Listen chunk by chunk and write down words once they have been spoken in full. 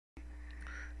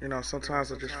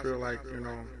Sometimes I just feel like,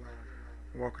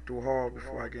 walking through a hall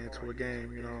before I get into a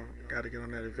game, got to get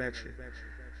on that adventure,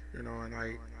 and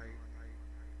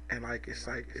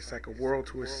it's like a world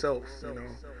to itself.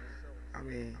 I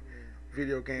mean,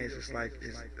 video games it's like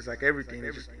everything.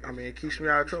 It keeps me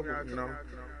out of trouble.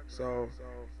 So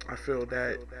I feel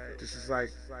that this is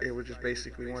like it was just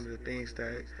basically one of the things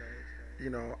that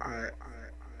I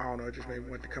don't know. It just made me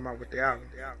want to come out with the album.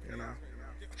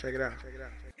 Check it out.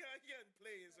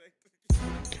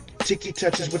 Tiki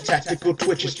touches with tactical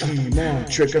twitches.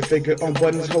 Trigger figure on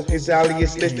buttons, hocus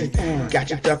alias listing.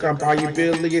 Got you duck on by your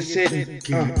Billy is hitting.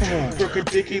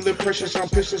 Perpendicular pressures on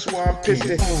pistols while I'm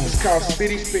pissing. It's called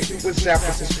Spitty Spitting with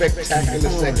Zappers, a spectacular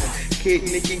section. Kid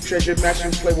Nicky, treasure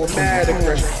matching play with mad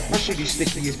aggression. My shitty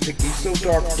sticky is picky, so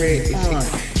dark red is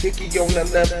hickey. Hickey on the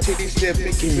left, titty said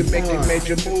Mickey been making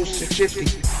major moves to shifty.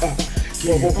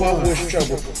 Bubble is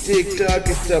trouble, Dig Dug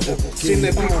is double. Seen the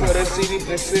people that CD,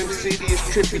 the Sim CD is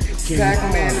trippy.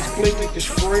 Pac-Man is blinking,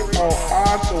 destroy all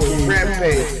odds, so it's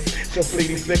rampage. So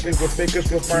fleety flickers with fingers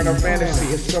with Final Fantasy.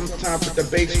 And sometimes with the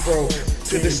bass roll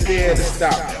to the stair to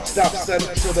stop. Stop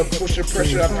sudden to the pusher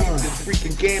pressure. I beat this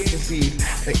freaking game disease.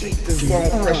 I eat this bone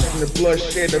pressure in the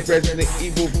bloodshed. The Resident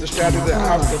Evil, the shadow of the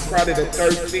house, the Friday the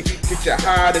 13th. Get you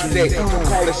high today. Don't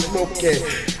call it smoke head.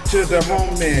 To the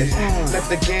homeland. Let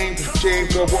the game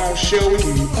go on, show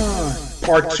you.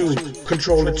 Part 2,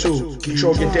 Controller 2,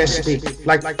 control your destiny.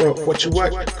 Like what you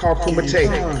what? Call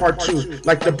Kumite. Part 2,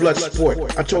 like the blood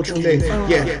sport. I told you Nick,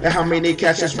 yeah, and how many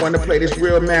cats just want to play this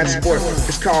real mad sport.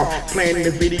 It's called playing the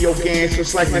video games,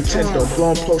 it's like Nintendo.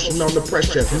 Blowing potion on the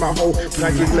pressure. My whole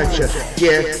Nike lecture.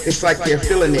 Yeah, it's like they're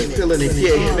feeling it.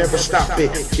 Yeah, you never stop it.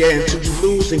 Yeah, until you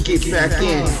lose and get back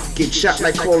in. Get shot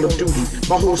like Call of Duty.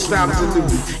 My whole style is a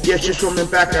Louis. Yeah, just coming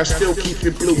back, I still keep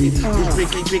it bloomy. It's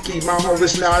Vicky, my whole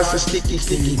style is a sticky.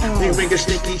 They ring a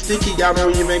sticky, I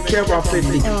don't even care about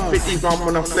 50 bomb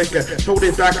when I flicker, hold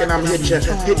it back and I'm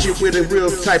hit you with a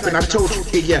real type and I told you,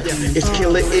 yeah, it's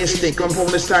killer instinct, I'm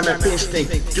holding sign of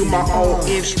instinct, do my own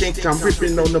instinct, I'm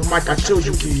ripping on the mic, I told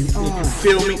you,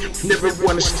 feel me, never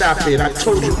wanna stop it, I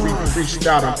told you,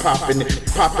 freestyle, I'm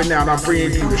popping out, I'm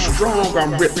bringing you strong,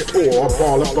 I'm ripped tore up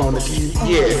all up on it,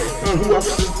 yeah, who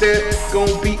else is there,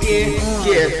 gonna be in,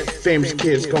 yeah, famous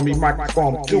kids, gonna be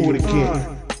microphone, do it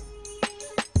again.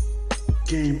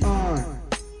 Game on.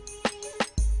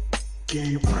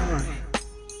 Game on.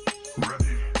 Ready.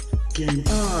 Game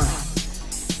on.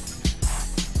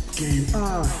 Game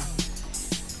on.